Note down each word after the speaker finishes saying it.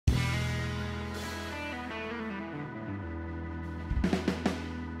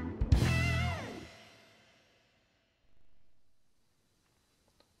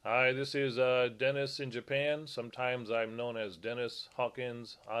Hi, this is Dennis in Japan. Sometimes I'm known as Dennis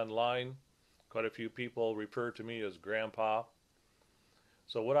Hawkins Online. Quite a few people refer to me as Grandpa.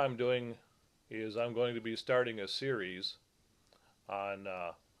 So what I'm doing is I'm going to be starting a series on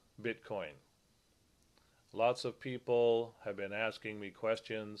Bitcoin. Lots of people have been asking me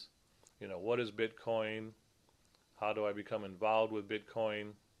questions. What is Bitcoin? How do I become involved with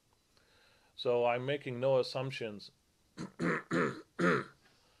Bitcoin? So I'm making no assumptions.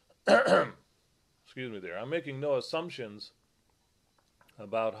 Excuse me there. I'm making no assumptions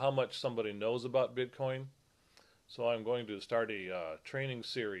about how much somebody knows about Bitcoin. So I'm going to start a training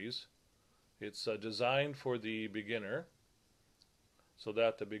series. It's designed for the beginner so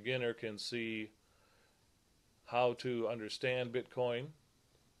that the beginner can see how to understand Bitcoin,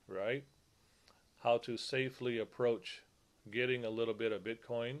 right? How to safely approach getting a little bit of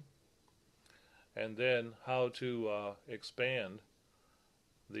Bitcoin, and then how to expand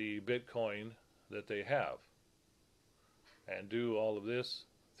the Bitcoin that they have, and do all of this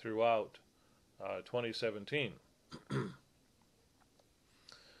throughout 2017.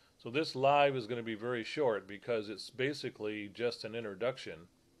 So this live is going to be very short because it's basically just an introduction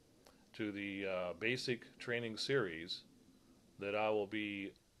to the basic training series that I will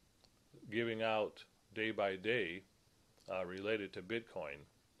be giving out day by day related to Bitcoin.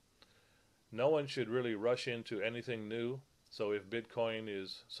 No one should really rush into anything new. So if Bitcoin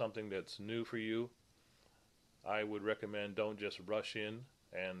is something that's new for you, I would recommend don't just rush in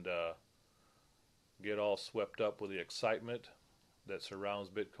and get all swept up with the excitement that surrounds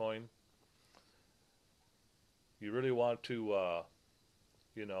Bitcoin. You really want to,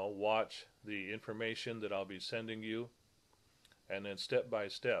 watch the information that I'll be sending you, and then step by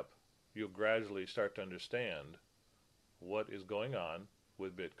step, you'll gradually start to understand what is going on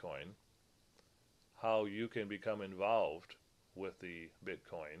with Bitcoin, how you can become involved with the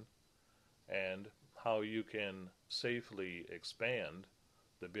Bitcoin, and how you can safely expand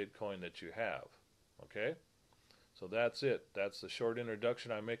the Bitcoin that you have. Okay? So that's it. That's the short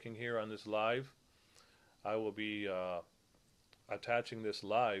introduction I'm making here on this live. I will be attaching this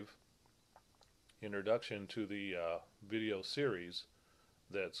live introduction to the video series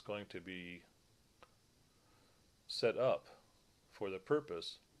that's going to be set up for the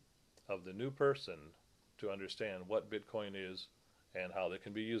purpose of the new person to understand what Bitcoin is and how they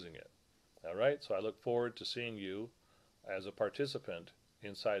can be using it. All right, so I look forward to seeing you as a participant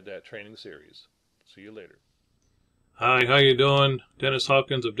inside that training series. See you later. Hi, how you doing? Dennis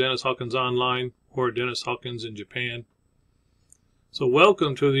Hawkins of Dennis Hawkins Online, or Dennis Hawkins in Japan. So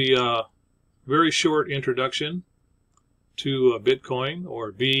welcome to the very short introduction to Bitcoin,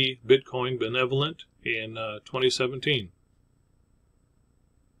 or be Bitcoin Benevolent in 2017.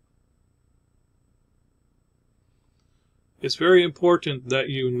 It's very important that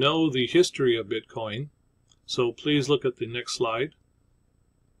you know the history of Bitcoin, so please look at the next slide.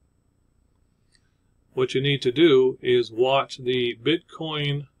 What you need to do is watch the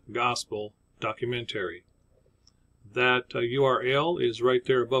Bitcoin Gospel documentary. That URL is right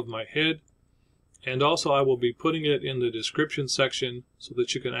there above my head, and also I will be putting it in the description section so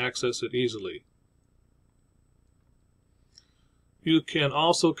that you can access it easily. You can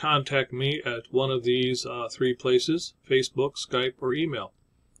also contact me at one of these three places: Facebook, Skype, or email.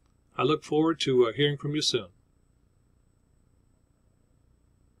 I look forward to hearing from you soon.